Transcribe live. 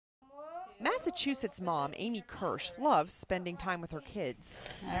Massachusetts mom Amy Kirsch loves spending time with her kids.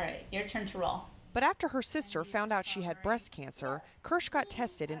 All right, your turn to roll. But after her sister found out she had breast cancer, Kirsch got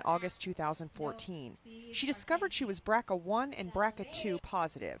tested in August 2014. She discovered she was BRCA1 and BRCA2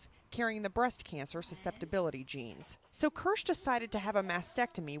 positive, carrying the breast cancer susceptibility genes. So Kirsch decided to have a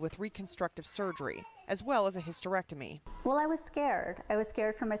mastectomy with reconstructive surgery, as well as a hysterectomy. Well, I was scared. I was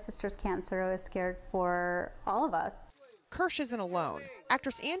scared for my sister's cancer. I was scared for all of us. Kirsch isn't alone.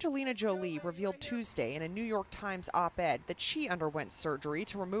 Actress Angelina Jolie revealed Tuesday in a New York Times op-ed that she underwent surgery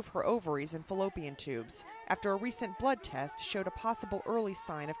to remove her ovaries and fallopian tubes after a recent blood test showed a possible early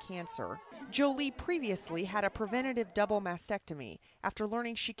sign of cancer. Jolie previously had a preventative double mastectomy after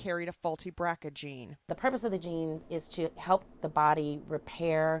learning she carried a faulty BRCA gene. The purpose of the gene is to help the body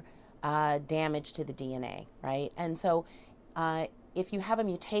repair damage to the DNA, right? And so if you have a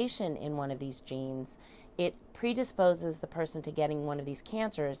mutation in one of these genes, it predisposes the person to getting one of these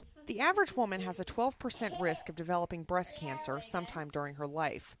cancers. The average woman has a 12% risk of developing breast cancer sometime during her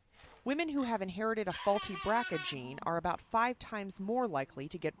life. Women who have inherited a faulty BRCA gene are about 5 times more likely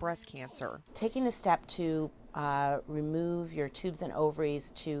to get breast cancer. Taking the step to remove your tubes and ovaries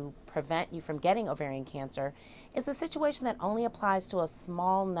to prevent you from getting ovarian cancer is a situation that only applies to a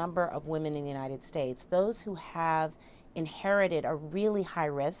small number of women in the United States. Those who have inherited a really high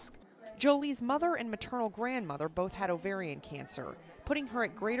risk. Jolie's mother and maternal grandmother both had ovarian cancer, putting her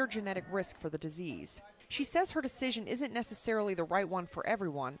at greater genetic risk for the disease. She says her decision isn't necessarily the right one for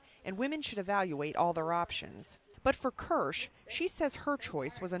everyone, and women should evaluate all their options. But for Kirsch, she says her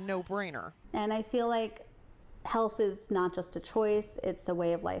choice was a no-brainer. And I feel like health is not just a choice, it's a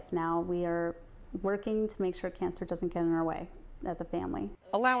way of life now. We are working to make sure cancer doesn't get in our way as a family.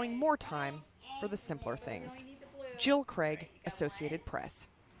 Allowing more time for the simpler things. Jill Craig, Associated Press.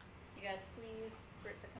 You guys